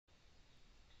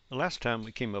The last time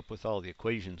we came up with all the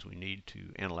equations we need to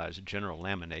analyze a general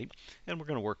laminate, and we're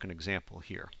going to work an example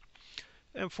here.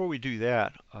 And before we do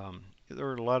that, there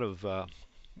are a lot of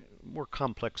more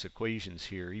complex equations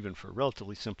here, even for a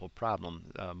relatively simple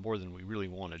problem, more than we really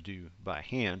want to do by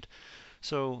hand.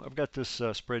 So I've got this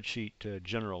spreadsheet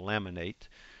general laminate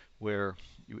where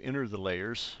you enter the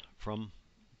layers from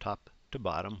top to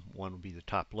bottom. One will be the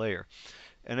top layer.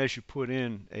 And as you put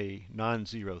in a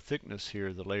non-zero thickness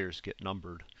here, the layers get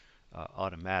numbered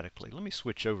automatically. Let me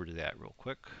switch over to that real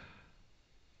quick.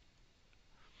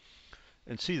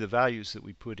 And see the values that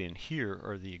we put in here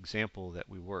are the example that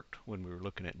we worked when we were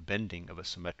looking at bending of a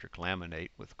symmetric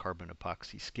laminate with carbon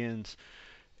epoxy skins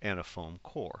and a foam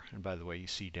core. And by the way, you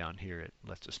see down here it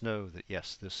lets us know that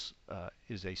yes, this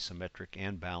is a symmetric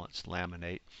and balanced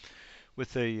laminate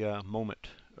with a moment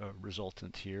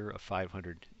resultant here of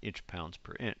 500 inch-pounds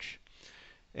per inch.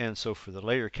 And so for the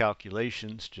layer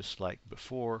calculations, just like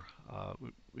before,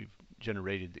 we've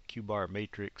generated the Q-bar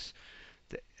matrix,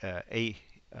 the A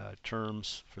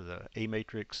terms for the A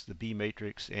matrix, the B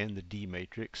matrix, and the D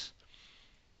matrix.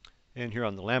 And here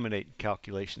on the laminate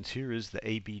calculations, here is the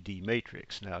ABD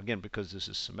matrix. Now again, because this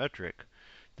is symmetric,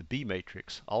 the B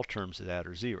matrix, all terms of that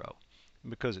are 0. And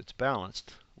because it's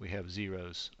balanced, we have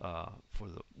zeros for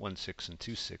the 1/6 and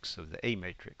 2/6 of the A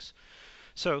matrix.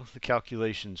 So the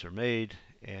calculations are made,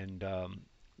 and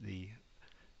the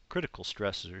critical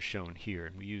stresses are shown here.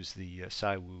 And we use the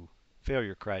Saiwu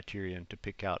failure criterion to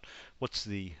pick out what's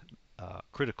the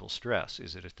critical stress.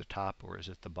 Is it at the top or is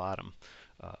it the bottom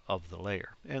of the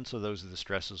layer? And so those are the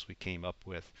stresses we came up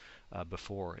with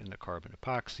before in the carbon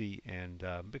epoxy, and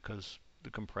because the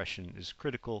compression is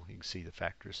critical, you can see the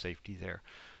factor of safety there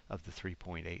of the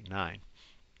 3.89.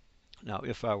 Now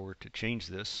if I were to change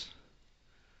this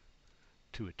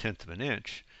to 1/10 of an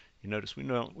inch, you notice we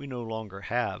no longer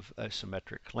have a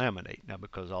symmetric laminate. Now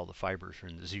because all the fibers are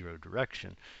in the 0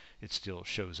 direction, it still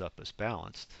shows up as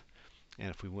balanced. And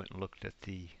if we went and looked at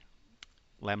the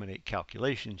laminate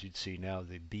calculations, you'd see now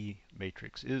the B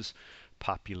matrix is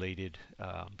populated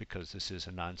because this is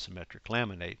a non-symmetric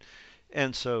laminate.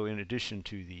 And so in addition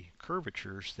to the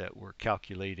curvatures that were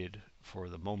calculated for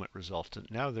the moment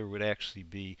resultant, now there would actually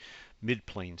be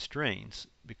mid-plane strains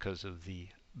because of the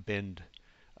bend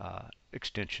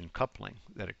extension coupling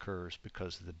that occurs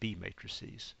because of the B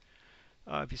matrices.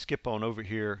 If you skip on over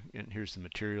here, and here's the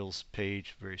materials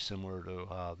page, very similar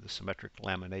to the symmetric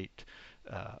laminate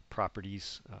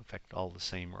properties. In fact, all the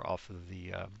same are off of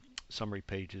the summary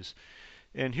pages.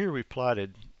 And here we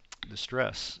plotted the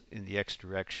stress in the x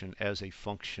direction as a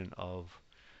function of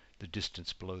the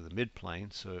distance below the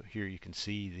midplane. So here you can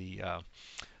see the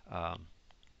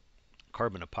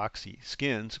carbon epoxy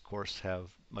skins, of course,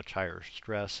 have much higher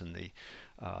stress, and the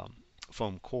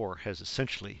foam core has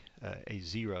essentially a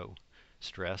 0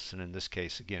 stress. And in this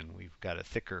case, again, we've got a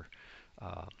thicker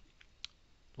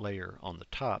layer on the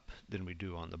top than we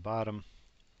do on the bottom.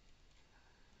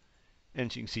 And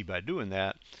as you can see by doing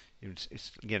that,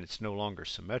 again, it's no longer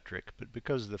symmetric, but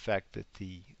because of the fact that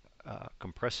the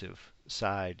compressive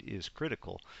side is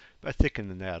critical, by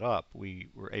thickening that up, we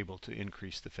were able to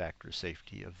increase the factor of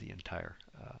safety of the entire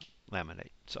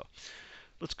laminate. So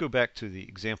let's go back to the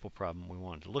example problem we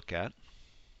wanted to look at.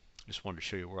 Just wanted to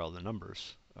show you where all the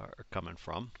numbers are coming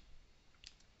from.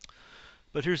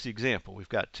 But here's the example. We've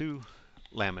got two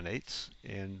laminates,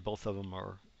 and both of them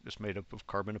are just made up of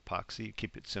carbon epoxy.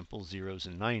 Keep it simple, 0s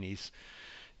and 90s.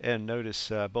 And notice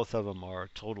both of them are a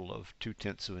total of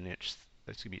 2/10 of an inch.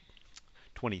 That's going to be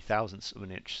 20 thousandths of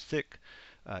an inch thick,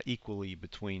 equally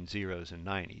between 0s and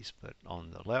 90s. But on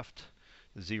the left,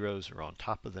 the 0s are on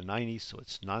top of the 90s, so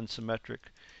it's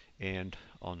non-symmetric. And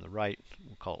on the right,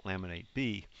 we'll call it laminate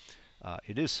B,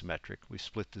 it is symmetric. We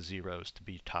split the 0s to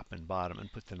be top and bottom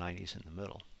and put the 90s in the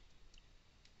middle.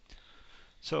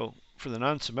 So for the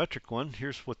non-symmetric one,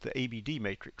 here's what the ABD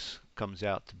matrix comes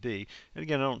out to be. And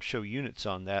again, I don't show units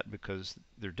on that because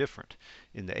they're different.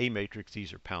 In the A matrix,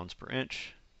 these are pounds per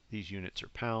inch. These units are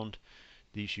pound.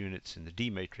 These units in the D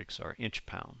matrix are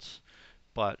inch-pounds.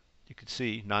 But you can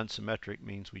see non-symmetric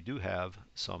means we do have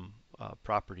some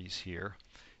properties here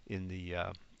in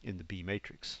the B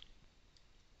matrix.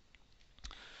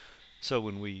 So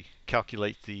when we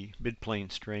calculate the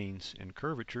midplane strains and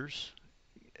curvatures,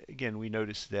 again, we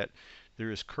notice that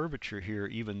there is curvature here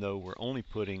even though we're only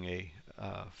putting a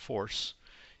force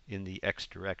in the x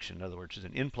direction. In other words, it's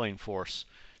an in-plane force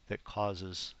that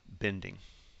causes bending.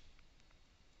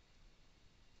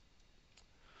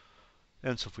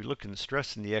 And so if we look in the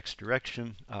stress in the x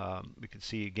direction, we can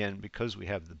see again, because we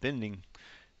have the bending,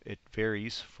 it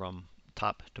varies from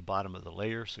top to bottom of the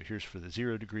layer. So here's for the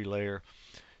 0 degree layer,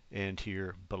 and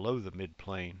here below the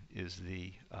midplane is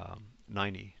the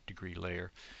 90-degree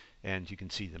layer. And you can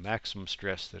see the maximum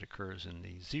stress that occurs in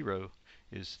the 0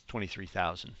 is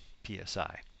 23,000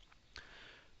 psi.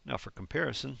 Now for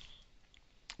comparison,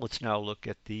 let's now look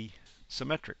at the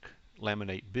symmetric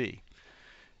laminate B.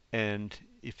 And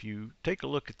if you take a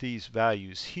look at these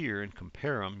values here and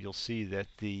compare them, you'll see that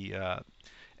the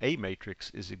A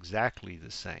matrix is exactly the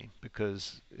same,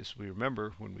 because as we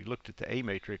remember when we looked at the A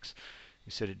matrix,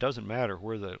 we said it doesn't matter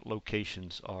where the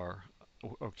locations are,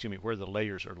 or excuse me, where the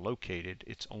layers are located,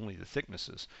 it's only the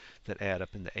thicknesses that add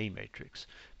up in the A matrix.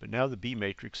 But now the B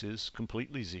matrix is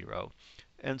completely zero.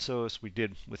 And so as we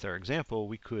did with our example,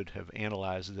 we could have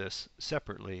analyzed this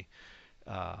separately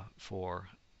for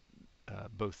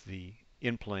both the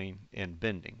in-plane and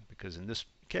bending, because in this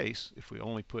case, if we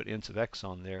only put n sub x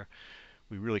on there,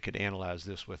 we really could analyze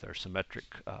this with our symmetric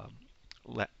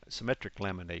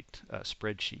laminate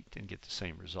spreadsheet and get the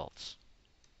same results.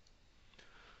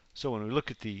 So when we look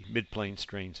at the midplane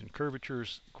strains and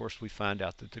curvatures, of course we find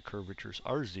out that the curvatures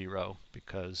are zero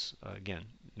because, again,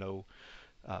 no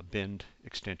bend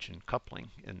extension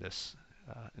coupling in this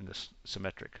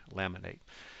symmetric laminate.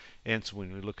 And so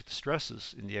when we look at the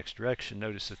stresses in the x direction,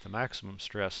 notice that the maximum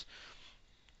stress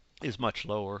is much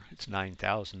lower. It's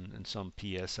 9,000 and some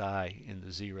psi in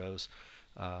the zeros.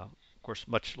 Of course,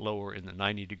 much lower in the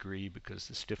 90-degree because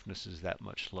the stiffness is that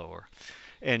much lower.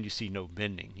 And you see no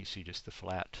bending. You see just the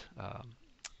flat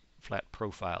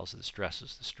profiles of the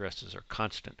stresses. The stresses are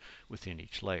constant within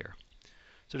each layer.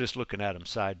 So just looking at them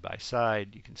side by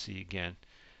side, you can see again,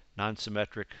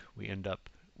 non-symmetric, we end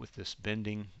up with this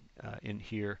bending in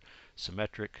here.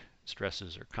 Symmetric,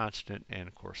 stresses are constant and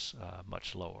of course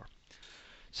much lower.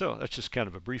 So that's just kind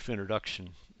of a brief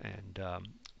introduction and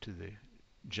to the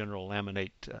general laminate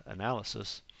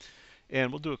analysis.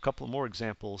 And we'll do a couple more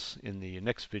examples in the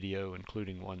next video,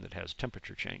 including one that has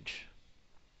temperature change.